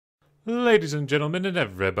Ladies and gentlemen, and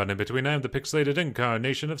everybody in between, I am the pixelated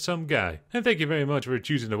incarnation of SomeGuy, and thank you very much for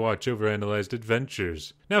choosing to watch Overanalyzed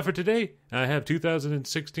Adventures. Now for today, I have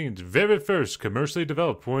 2016's very first commercially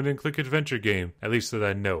developed point-and-click adventure game, at least that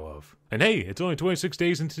I know of. And hey, it's only 26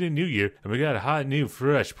 days into the new year, and we got a hot new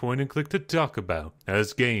fresh point-and-click to talk about. Now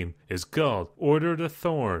this game is called Order to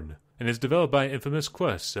Thorne, and is developed by Infamous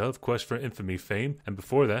Quest of Quest for Infamy fame, and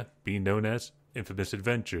before that, being known as Infamous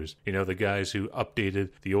Adventures. You know, the guys who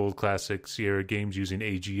updated the old classic Sierra games using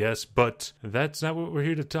AGS, but that's not what we're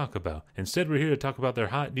here to talk about. Instead, we're here to talk about their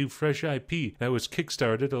hot new fresh IP that was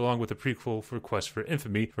kickstarted along with a prequel for Quest for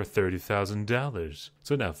Infamy for $30,000.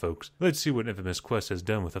 So now, folks, let's see what Infamous Quest has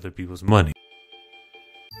done with other people's money.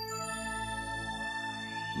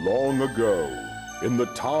 Long ago, in the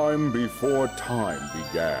time before time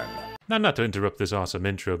began. Now, not to interrupt this awesome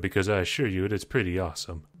intro, because I assure you it is pretty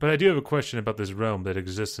awesome, but I do have a question about this realm that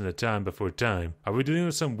exists in a time before time. Are we dealing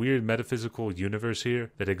with some weird metaphysical universe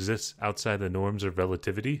here that exists outside the norms of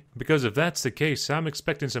relativity? Because if that's the case, I'm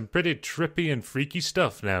expecting some pretty trippy and freaky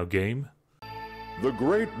stuff now, game. The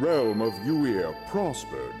great realm of Uir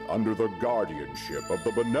prospered under the guardianship of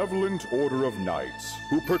the benevolent Order of Knights,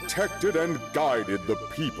 who protected and guided the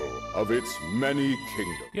people of its many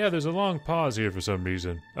kingdoms. Yeah, there's a long pause here for some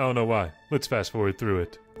reason. I don't know why. Let's fast forward through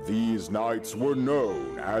it. These knights were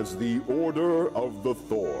known as the Order of the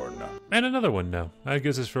Thorne. And another one now. I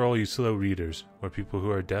guess it's for all you slow readers, or people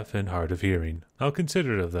who are deaf and hard of hearing. I'll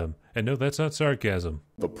consider it of them. And no, that's not sarcasm.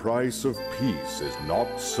 The price of peace is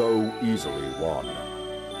not so easily won.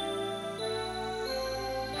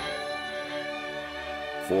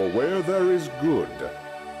 For where there is good,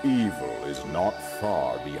 evil is not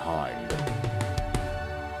far behind.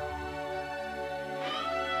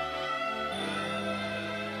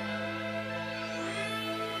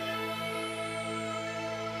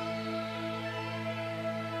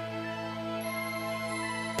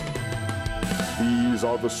 These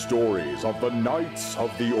are the stories of the Knights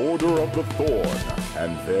of the Order of the Thorne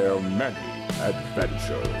and their many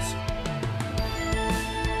adventures.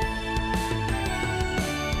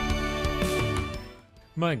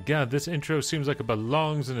 My god, this intro seems like it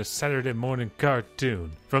belongs in a Saturday morning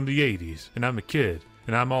cartoon from the 80s, and I'm a kid,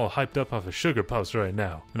 and I'm all hyped up off of Sugar Puffs right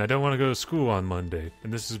now, and I don't want to go to school on Monday,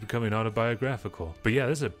 and this is becoming autobiographical. But yeah,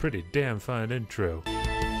 this is a pretty damn fine intro.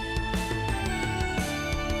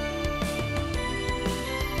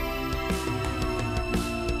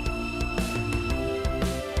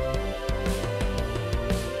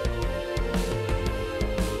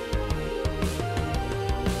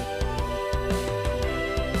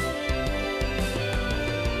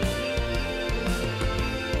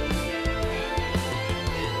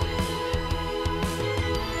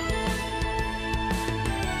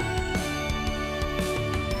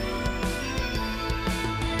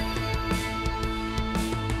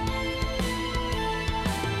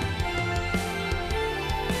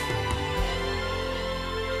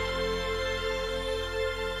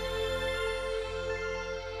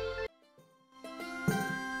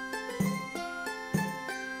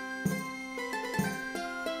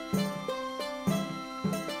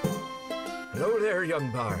 Hello there,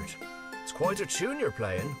 young bard. It's quite a tune you're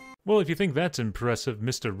playing. Well, if you think that's impressive,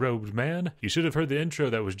 Mr. Robed Man, you should have heard the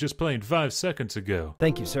intro that was just playing 5 seconds ago.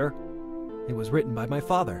 Thank you, sir. It was written by my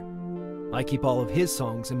father. I keep all of his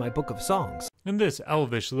songs in my book of songs. And this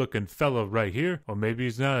elvish-looking fellow right here, or maybe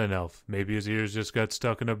he's not an elf, maybe his ears just got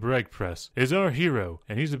stuck in a brake press, is our hero,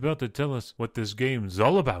 and he's about to tell us what this game's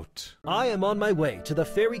all about. I am on my way to the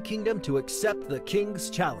Fairy Kingdom to accept the King's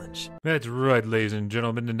challenge. That's right, ladies and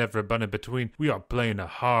gentlemen, and everybody in between. We are playing a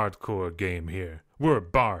hardcore game here. We're a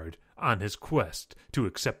bard on his quest to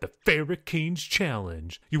accept the Fairy King's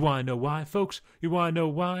challenge. You want to know why, folks? You want to know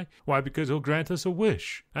why? Why, because he'll grant us a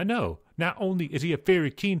wish. I know. Not only is he a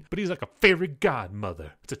fairy king, but he's like a fairy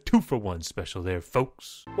godmother. It's a 2-for-1 special there,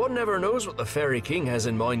 folks. One never knows what the Fairy King has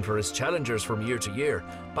in mind for his challengers from year to year,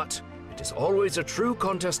 but it is always a true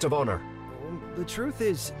contest of honor. The truth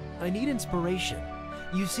is, I need inspiration.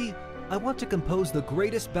 You see, I want to compose the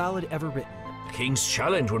greatest ballad ever written. The King's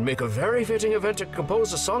challenge would make a very fitting event to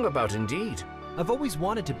compose a song about indeed. I've always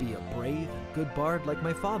wanted to be a brave and good bard like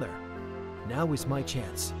my father. Now is my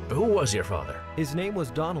chance. Who was your father? His name was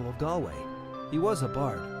Donald of Galway. He was a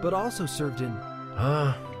bard, but also served in...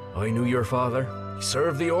 Ah, I knew your father. He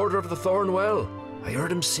served the Order of the Thorne well. I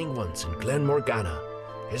heard him sing once in Glen Morgana.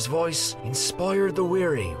 His voice inspired the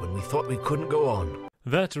weary when we thought we couldn't go on.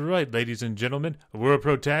 That's right, ladies and gentlemen. We're a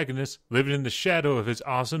protagonist living in the shadow of his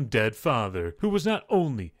awesome dead father, who was not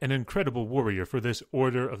only an incredible warrior for this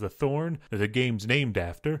Order of the Thorne that the game's named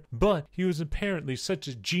after, but he was apparently such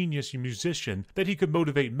a genius musician that he could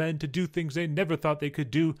motivate men to do things they never thought they could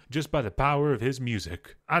do just by the power of his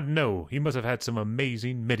music. I know, he must have had some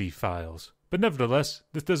amazing MIDI files. But nevertheless,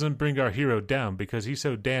 this doesn't bring our hero down because he's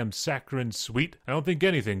so damn saccharine sweet, I don't think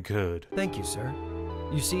anything could. Thank you, sir.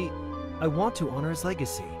 You see, I want to honor his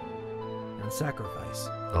legacy and sacrifice.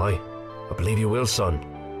 Aye, I believe you will,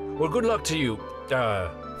 son. Well, good luck to you,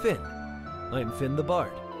 Finn. I'm Finn the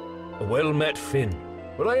Bard. well met, Finn.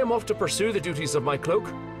 Well, I am off to pursue the duties of my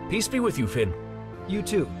cloak. Peace be with you, Finn. You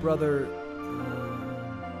too, brother...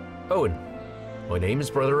 Owen. My name is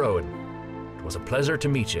Brother Owen. It was a pleasure to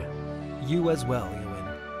meet you. You as well,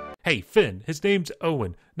 Ewan. Hey, Finn, his name's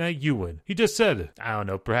Owen, not Ewan. He just said it. I don't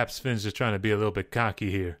know, perhaps Finn's just trying to be a little bit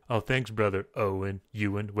cocky here. Oh, thanks, brother Owen,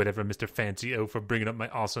 Ewan, whatever, Mr. Fancy O, for bringing up my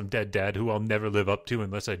awesome dead dad, who I'll never live up to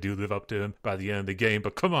unless I do live up to him by the end of the game.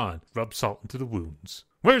 But come on, rub salt into the wounds.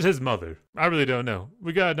 Where's his mother? I really don't know.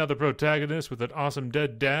 We got another protagonist with an awesome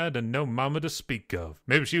dead dad and no mama to speak of.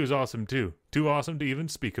 Maybe she was awesome too. Too awesome to even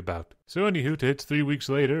speak about. So anywho, it's 3 weeks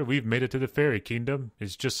later. We've made it to the fairy kingdom.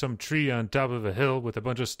 It's just some tree on top of a hill with a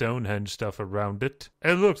bunch of Stonehenge stuff around it.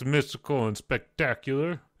 It looks mystical and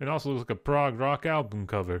spectacular. It also looks like a prog rock album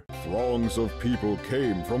cover. Throngs of people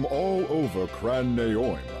came from all over Cran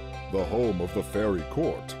Naoim, the home of the fairy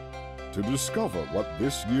court, to discover what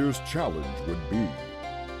this year's challenge would be.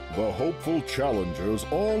 The hopeful challengers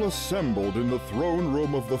all assembled in the throne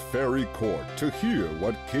room of the fairy court to hear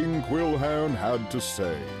what King Quilhairn had to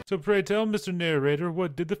say. So pray tell, Mr. Narrator,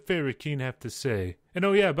 what did the Fairy King have to say? And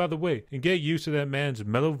oh yeah, by the way, and get used to that man's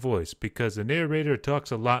mellow voice, because the narrator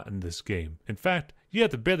talks a lot in this game. In fact, you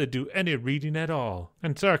have to barely do any reading at all.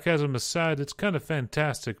 And sarcasm aside, it's kind of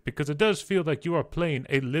fantastic, because it does feel like you are playing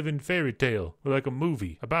a living fairy tale, or like a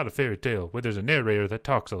movie about a fairy tale, where there's a narrator that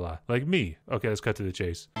talks a lot, like me. Okay, let's cut to the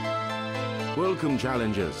chase. Welcome,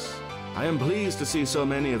 challengers. I am pleased to see so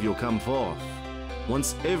many of you come forth.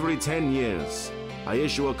 Once every 10 years, I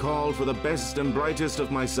issue a call for the best and brightest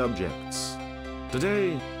of my subjects.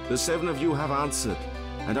 Today, the 7 of you have answered,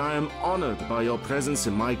 and I am honored by your presence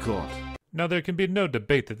in my court. Now, there can be no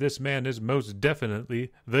debate that this man is most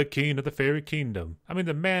definitely the king of the fairy kingdom. I mean,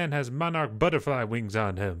 the man has monarch butterfly wings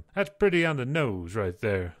on him. That's pretty on the nose right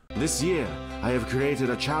there. This year, I have created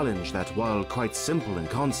a challenge that, while quite simple in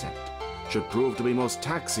concept, should prove to be most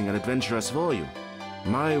taxing and adventurous for you.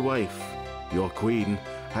 My wife, your queen,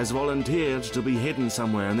 has volunteered to be hidden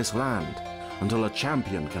somewhere in this land until a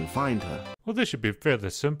champion can find her. Well, this should be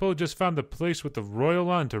fairly simple. Just find the place with the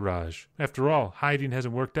royal entourage. After all, hiding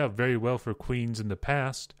hasn't worked out very well for queens in the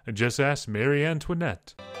past. And just ask Marie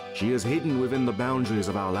Antoinette. She is hidden within the boundaries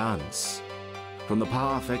of our lands. From the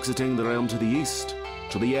path exiting the realm to the east,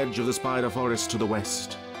 to the edge of the spider forest to the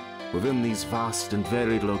west. Within these vast and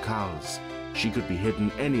varied locales, she could be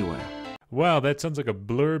hidden anywhere. Wow, that sounds like a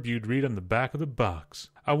blurb you'd read on the back of the box.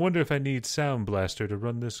 I wonder if I need Sound Blaster to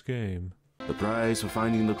run this game. The prize for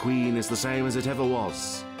finding the queen is the same as it ever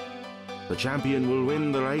was. The champion will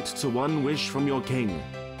win the right to one wish from your king,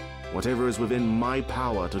 whatever is within my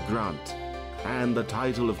power to grant, and the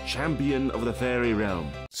title of champion of the fairy realm.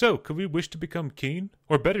 So, could we wish to become king?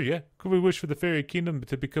 Or better yet, could we wish for the fairy kingdom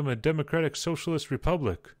to become a democratic socialist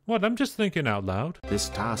republic? What, I'm just thinking out loud. This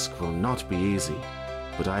task will not be easy,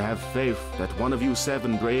 but I have faith that one of you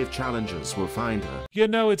 7 brave challengers will find her. You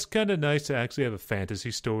know, it's kinda nice to actually have a fantasy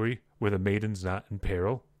story where the maiden's not in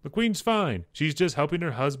peril. The queen's fine. She's just helping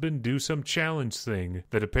her husband do some challenge thing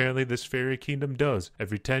that apparently this fairy kingdom does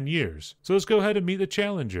every 10 years. So let's go ahead and meet the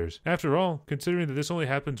challengers. After all, considering that this only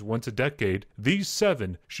happens once a decade, these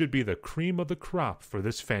 7 should be the cream of the crop for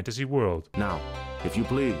this fantasy world. Now, if you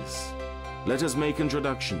please, let us make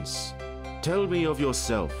introductions. Tell me of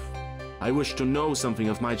yourself. I wish to know something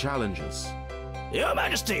of my challengers. Your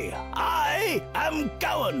Majesty, I am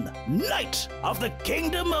Gowan, Knight of the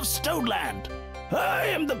Kingdom of Stoneland. I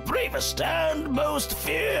am the bravest and most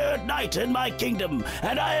feared knight in my kingdom,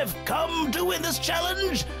 and I have come to win this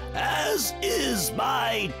challenge, as is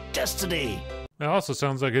my destiny. It also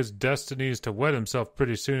sounds like his destiny is to wed himself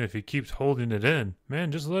pretty soon if he keeps holding it in.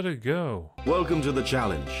 Man, just let it go. Welcome to the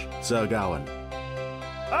challenge, Sir Gowan.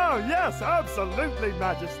 Oh yes, absolutely,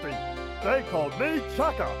 Majesty. They called me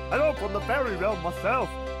Chaka, and I'm from the fairy realm myself.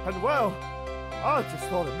 And well, I just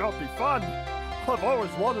thought it might be fun. I've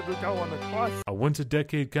always wanted to go on a quest. A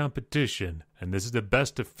once-a-decade competition, and this is the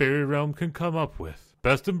best the fairy realm can come up with.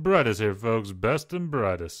 Best and brightest here, folks, best and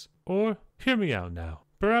brightest. Or, hear me out now.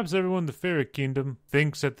 Perhaps everyone in the fairy kingdom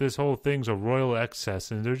thinks that this whole thing's a royal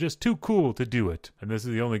excess and they're just too cool to do it. And this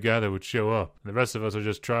is the only guy that would show up. And the rest of us are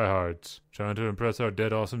just tryhards, trying to impress our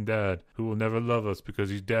dead awesome dad, who will never love us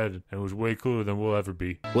because he's dead and was way cooler than we'll ever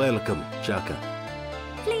be. Welcome, Chaka.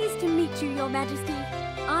 Pleased to meet you, Your Majesty.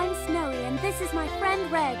 I'm Snowy, and this is my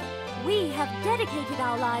friend Reg. We have dedicated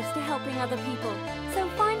our lives to helping other people, so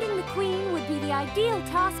finding the Queen would be the ideal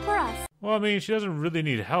task for us. Well, I mean, she doesn't really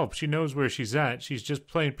need help. She knows where she's at. She's just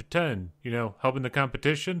playing pretend, helping the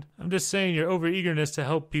competition. I'm just saying your overeagerness to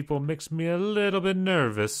help people makes me a little bit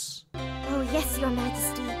nervous. Oh, yes, Your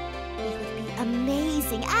Majesty. It would be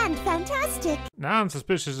amazing and fantastic. Now I'm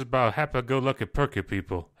suspicious about happy-go-lucky perky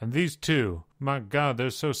people. And these two, my God,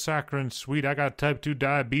 they're so saccharine sweet. I got type 2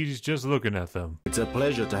 diabetes just looking at them. It's a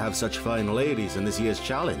pleasure to have such fine ladies in this year's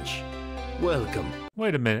challenge. Welcome.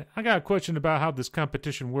 Wait a minute, I got a question about how this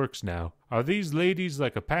competition works now. Are these ladies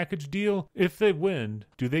like a package deal? If they win,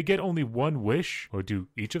 do they get only one wish? Or do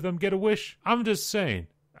each of them get a wish? I'm just saying,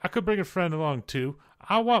 I could bring a friend along too.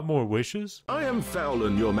 I want more wishes. I am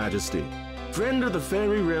Fowlin, Your Majesty, friend of the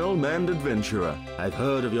fairy realm and adventurer. I've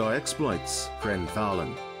heard of your exploits, friend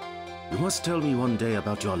Fowlin. You must tell me one day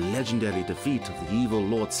about your legendary defeat of the evil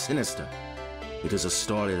Lord Sinister. It is a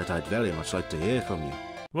story that I'd very much like to hear from you.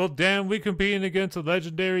 Well, damn, we competing against a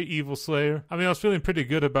legendary evil slayer. I mean, I was feeling pretty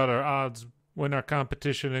good about our odds when our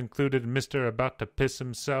competition included Mr. About to Piss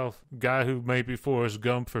Himself, guy who may be Forrest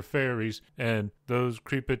Gump for fairies, and those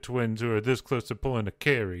creepy twins who are this close to pulling a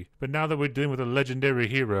carry. But now that we're dealing with a legendary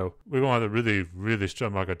hero, we're going to have to really, really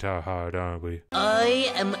strum our guitar hard, aren't we?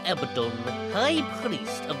 I am Abaddon, High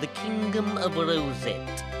Priest of the Kingdom of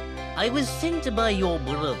Rosette. I was sent by your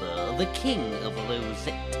brother, the King of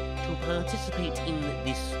Rosette, to participate in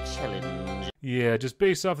this challenge. Yeah, just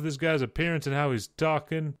based off of this guy's appearance and how he's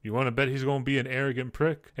talking, you want to bet he's going to be an arrogant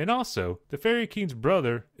prick? And also, the Fairy King's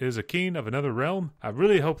brother is a king of another realm. I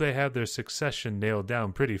really hope they have their succession nailed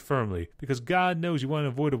down pretty firmly, because God knows you want to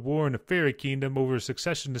avoid a war in the Fairy Kingdom over a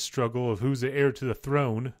succession struggle of who's the heir to the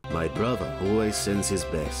throne. My brother always sends his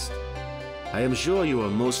best. I am sure you are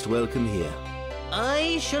most welcome here.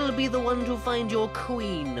 I shall be the one to find your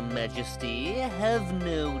queen, Majesty, have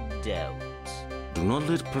no doubt. Do not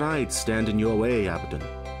let pride stand in your way, Abaddon.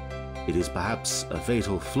 It is perhaps a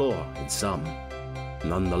fatal flaw in some.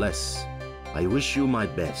 Nonetheless, I wish you my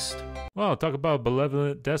best. Well, talk about a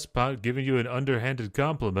benevolent despot giving you an underhanded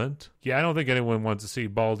compliment. Yeah, I don't think anyone wants to see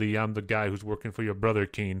Baldy, I'm the guy who's working for your brother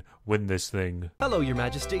Keen, win this thing. Hello, Your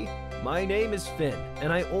Majesty. My name is Finn,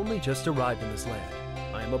 and I only just arrived in this land.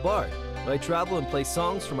 I am a bard. I travel and play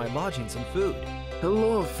songs for my lodgings and food.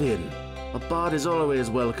 Hello, Finn. A bard is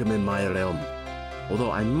always welcome in my realm.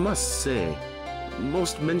 Although I must say,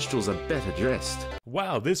 most minstrels are better dressed.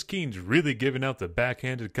 Wow, this Keen's really giving out the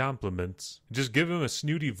backhanded compliments. Just give him a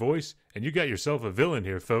snooty voice, and you got yourself a villain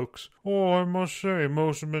here, folks. Oh, I must say,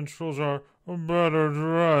 most minstrels are better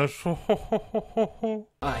dressed.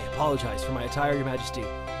 I apologize for my attire, Your Majesty.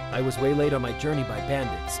 I was waylaid on my journey by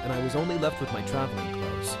bandits, and I was only left with my traveling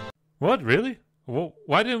clothes. What, really? Well,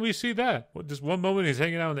 why didn't we see that? What, just one moment he's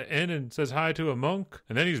hanging out in the inn and says hi to a monk,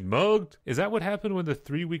 and then he's mugged? Is that what happened when the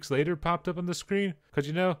 3 weeks later popped up on the screen? Because,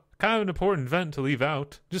 kind of an important event to leave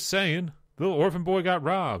out. Just saying. The little orphan boy got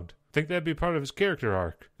robbed. Think that'd be part of his character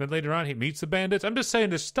arc. Then later on he meets the bandits. I'm just saying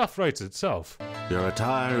this stuff writes itself. Your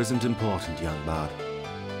attire isn't important, young bard.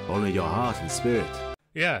 Only your heart and spirit.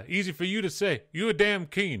 Yeah, easy for you to say. You a damn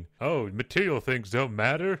Keen. Oh, material things don't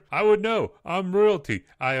matter? I would know. I'm royalty.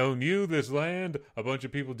 I own you, this land. A bunch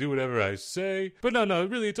of people do whatever I say. But no,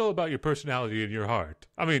 really, it's all about your personality and your heart.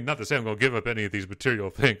 I mean, not to say I'm going to give up any of these material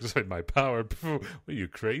things like my power. What are you,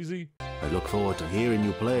 crazy? I look forward to hearing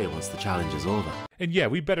you play once the challenge is over. And yeah,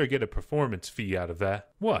 we better get a performance fee out of that.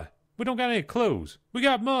 What? We don't got any clothes. We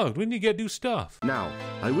got mugged. We need to get new stuff. Now,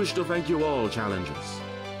 I wish to thank you all, challengers.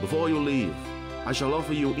 Before you leave, I shall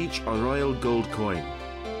offer you each a royal gold coin.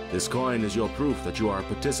 This coin is your proof that you are a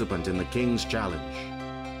participant in the King's Challenge.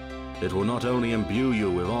 It will not only imbue you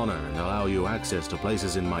with honor and allow you access to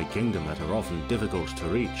places in my kingdom that are often difficult to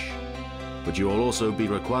reach, but you will also be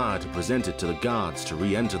required to present it to the guards to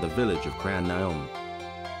re-enter the village of Cran Naum.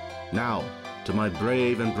 Now, to my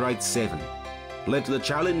brave and bright seven, let the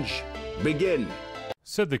challenge begin!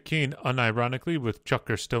 Said the King unironically with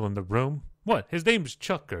Chucker still in the room. What? His name's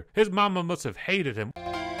Chucker. His mama must have hated him.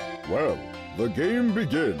 Well, the game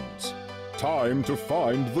begins. Time to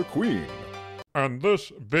find the queen. And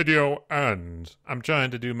this video ends. I'm trying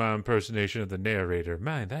to do my impersonation of the narrator.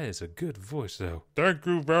 Man, that is a good voice, though. Thank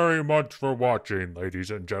you very much for watching, ladies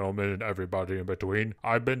and gentlemen, and everybody in between.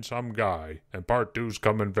 I've been SomeGuy, and part 2's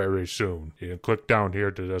coming very soon. You can click down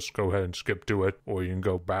here to just go ahead and skip to it, or you can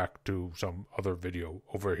go back to some other video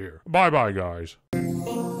over here. Bye-bye, guys.